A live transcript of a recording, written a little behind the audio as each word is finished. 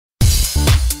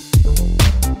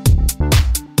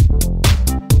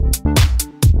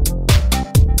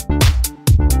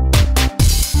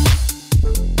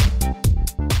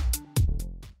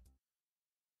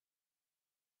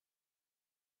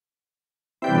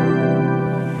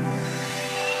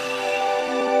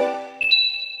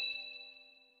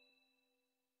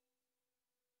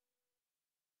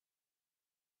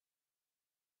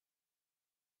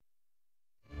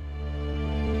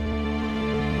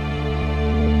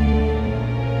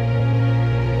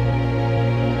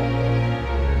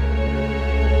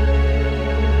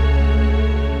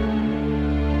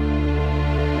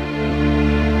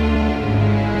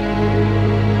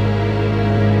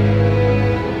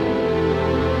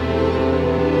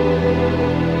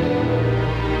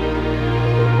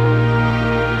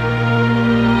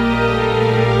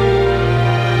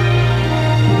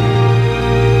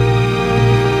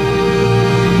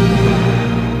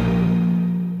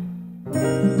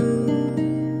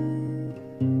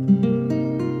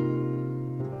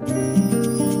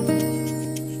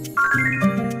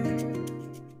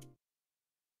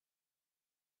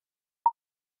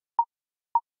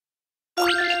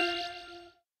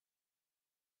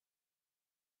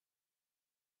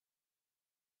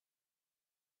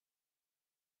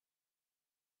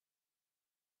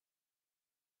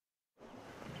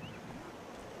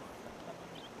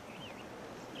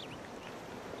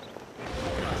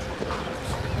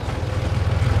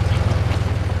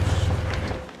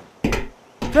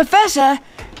Professor,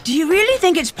 do you really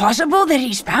think it's possible that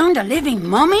he's found a living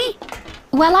mummy?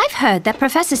 Well, I've heard that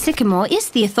Professor Sycamore is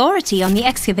the authority on the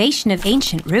excavation of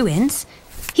ancient ruins.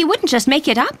 He wouldn't just make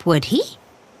it up, would he?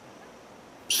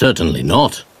 Certainly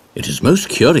not. It is most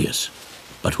curious,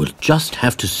 but we'll just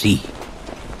have to see.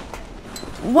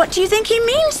 What do you think he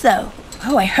means, though?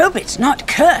 Oh, I hope it's not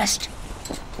cursed.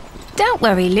 Don't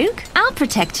worry, Luke. I'll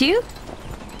protect you.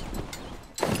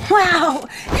 Wow,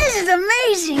 this is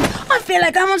amazing. I feel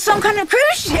like I'm on some kind of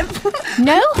cruise ship.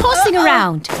 No horsing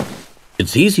around.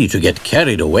 It's easy to get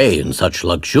carried away in such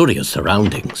luxurious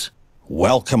surroundings.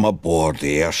 Welcome aboard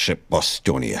the airship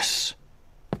Bostonius.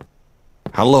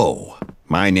 Hello,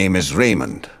 my name is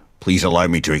Raymond. Please allow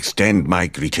me to extend my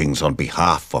greetings on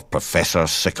behalf of Professor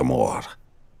Sycamore.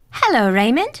 Hello,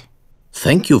 Raymond.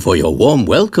 Thank you for your warm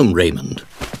welcome, Raymond.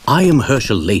 I am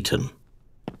Herschel Layton.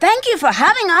 Thank you for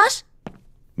having us.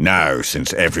 Now,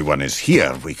 since everyone is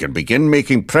here, we can begin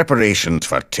making preparations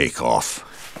for takeoff.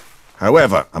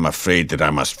 However, I'm afraid that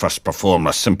I must first perform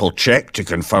a simple check to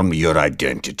confirm your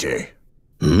identity.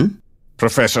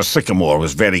 Professor Sycamore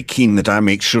was very keen that I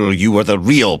make sure you were the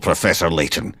real Professor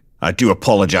Layton. I do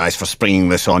apologize for springing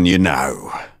this on you now.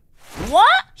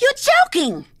 What? You're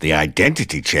joking! The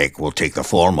identity check will take the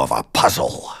form of a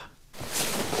puzzle.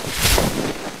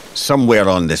 Somewhere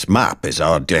on this map is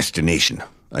our destination,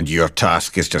 and your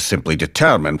task is to simply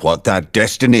determine what that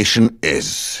destination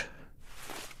is.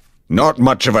 Not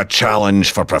much of a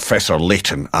challenge for Professor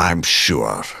Layton, I'm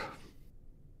sure.